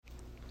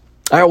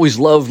I always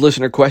love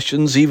listener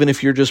questions, even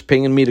if you're just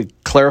pinging me to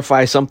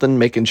clarify something,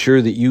 making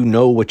sure that you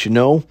know what you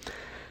know.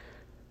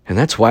 And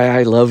that's why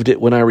I loved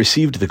it when I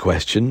received the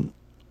question,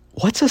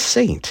 what's a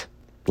saint,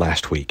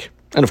 last week?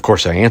 And of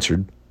course I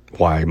answered,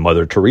 why,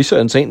 Mother Teresa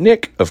and St.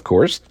 Nick, of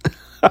course.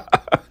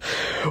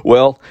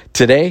 Well,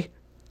 today,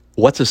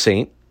 what's a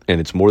saint?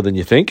 And it's more than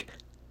you think.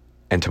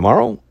 And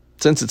tomorrow,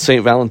 since it's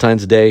St.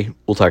 Valentine's Day,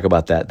 we'll talk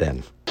about that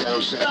then.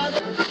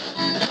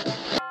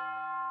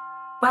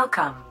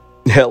 Welcome.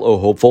 Hello,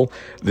 hopeful.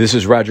 This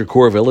is Roger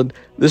Corville, and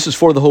this is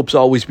for the Hopes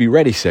Always Be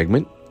Ready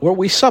segment, where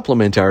we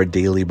supplement our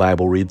daily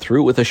Bible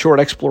read-through with a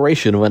short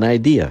exploration of an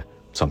idea,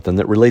 something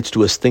that relates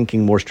to us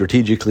thinking more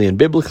strategically and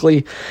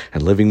biblically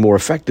and living more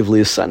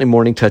effectively as Sunday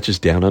morning touches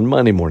down on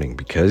Monday morning,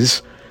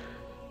 because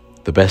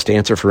the best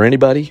answer for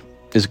anybody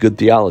is good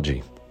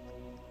theology.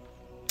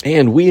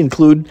 And we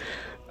include,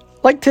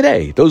 like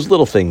today, those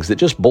little things that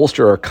just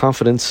bolster our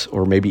confidence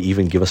or maybe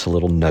even give us a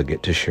little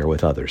nugget to share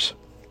with others.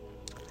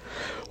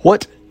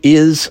 What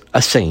is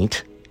a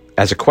saint,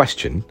 as a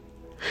question,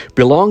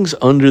 belongs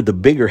under the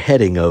bigger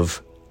heading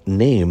of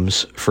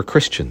names for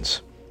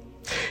Christians.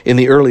 In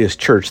the earliest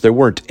church, there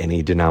weren't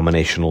any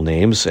denominational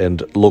names,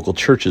 and local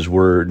churches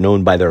were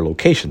known by their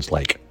locations,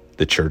 like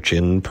the church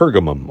in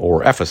Pergamum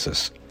or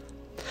Ephesus.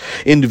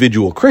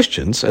 Individual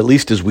Christians, at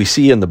least as we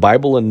see in the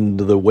Bible and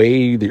the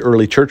way the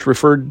early church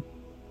referred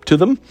to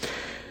them,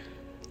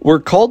 were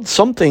called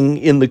something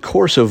in the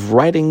course of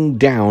writing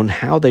down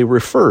how they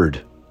referred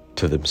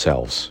to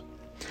themselves.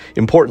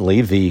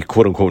 Importantly, the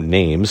quote-unquote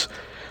names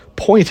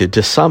pointed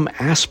to some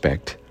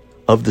aspect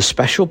of the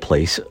special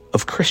place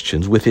of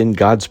Christians within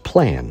God's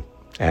plan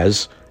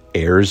as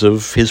heirs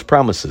of His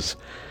promises.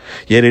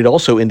 Yet it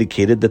also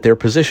indicated that their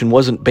position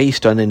wasn't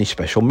based on any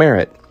special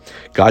merit.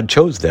 God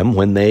chose them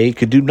when they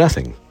could do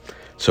nothing.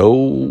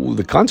 So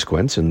the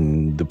consequence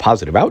and the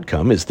positive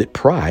outcome is that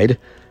pride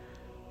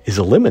is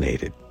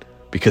eliminated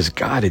because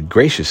God had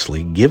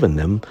graciously given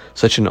them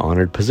such an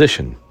honored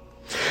position.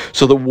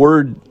 So the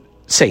word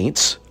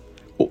saints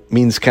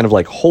means kind of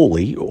like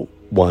holy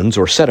ones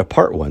or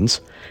set-apart ones,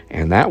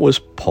 and that was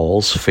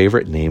Paul's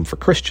favorite name for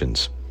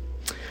Christians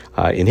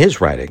in his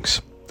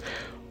writings.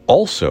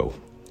 Also,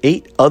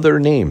 8 other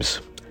names.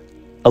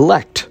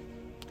 Elect,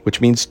 which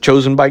means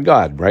chosen by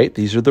God, right?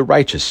 These are the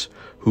righteous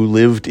who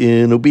lived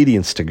in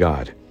obedience to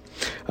God,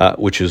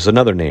 which is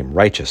another name,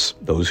 righteous.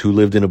 Those who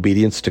lived in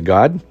obedience to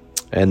God,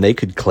 and they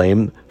could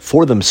claim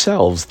for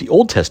themselves the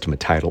Old Testament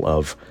title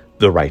of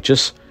the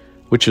righteous,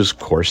 which is, of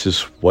course,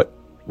 is what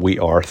we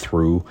are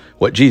through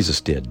what Jesus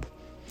did.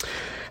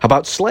 How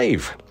about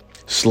slave?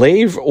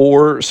 Slave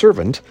or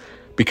servant,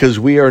 because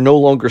we are no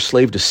longer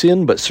slave to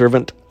sin, but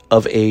servant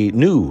of a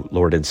new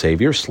Lord and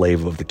Savior,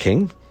 slave of the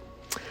King.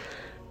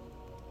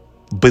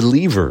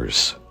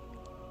 Believers,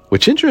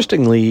 which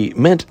interestingly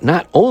meant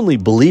not only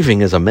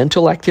believing as a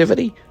mental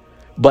activity,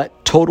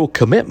 but total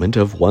commitment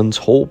of one's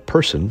whole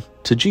person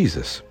to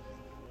Jesus.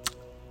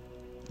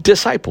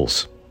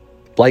 Disciples,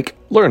 like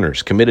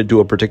learners committed to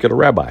a particular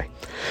rabbi.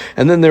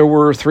 And then there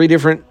were 3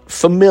 different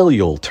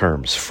familial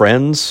terms.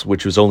 Friends,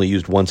 which was only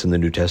used once in the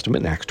New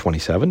Testament in Acts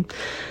 27.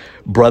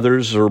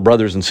 Brothers or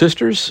brothers and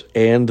sisters.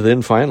 And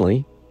then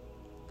finally,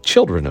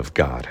 children of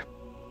God.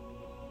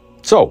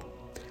 So,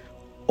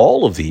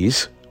 all of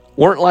these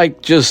weren't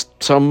like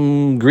just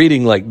some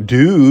greeting like,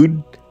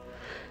 dude.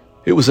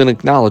 It was an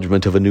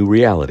acknowledgement of a new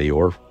reality,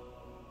 or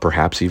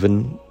perhaps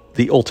even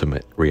the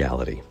ultimate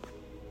reality.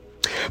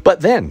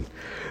 But then,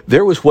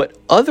 there was what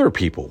other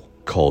people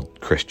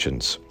called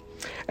Christians.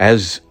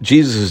 As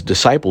Jesus'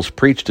 disciples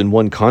preached and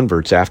won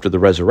converts after the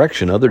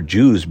resurrection, other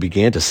Jews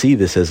began to see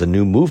this as a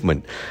new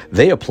movement.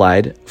 They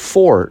applied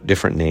 4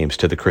 different names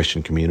to the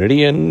Christian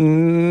community,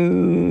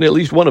 and at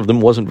least one of them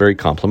wasn't very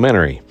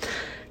complimentary.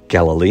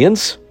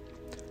 Galileans,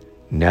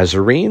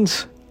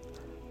 Nazarenes,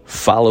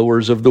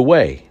 followers of the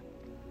way.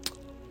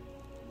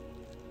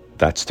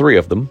 That's 3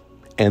 of them.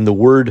 And the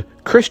word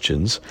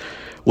Christians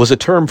was a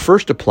term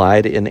first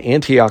applied in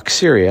Antioch,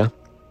 Syria,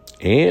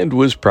 and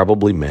was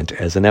probably meant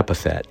as an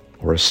epithet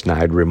or a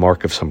snide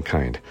remark of some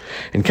kind.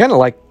 And kind of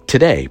like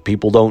today,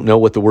 people don't know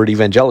what the word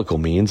evangelical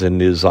means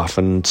and is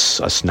often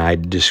a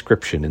snide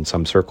description in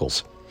some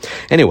circles.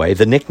 Anyway,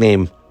 the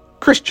nickname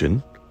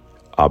Christian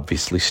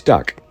obviously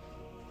stuck.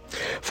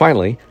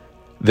 Finally,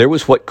 there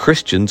was what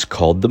Christians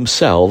called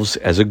themselves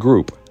as a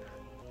group: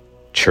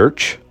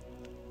 church,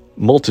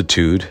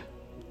 multitude,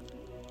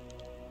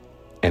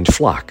 and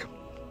flock.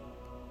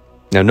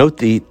 Now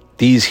note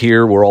these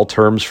here were all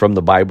terms from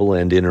the Bible,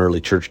 and in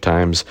early church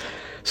times,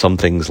 some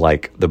things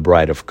like the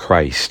bride of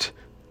Christ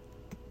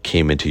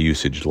came into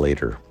usage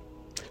later.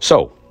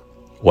 So,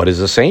 what is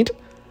a saint?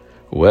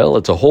 Well,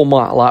 it's a whole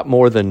lot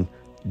more than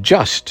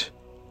just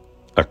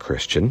a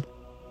Christian,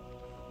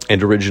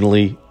 and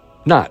originally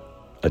not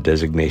a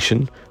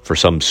designation for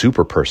some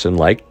super person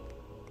like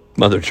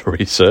Mother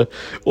Teresa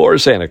or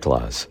Santa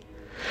Claus.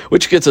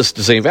 Which gets us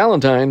to St.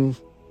 Valentine,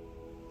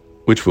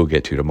 which we'll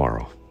get to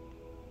tomorrow.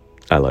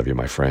 I love you,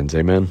 my friends.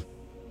 Amen.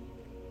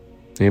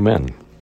 Amen.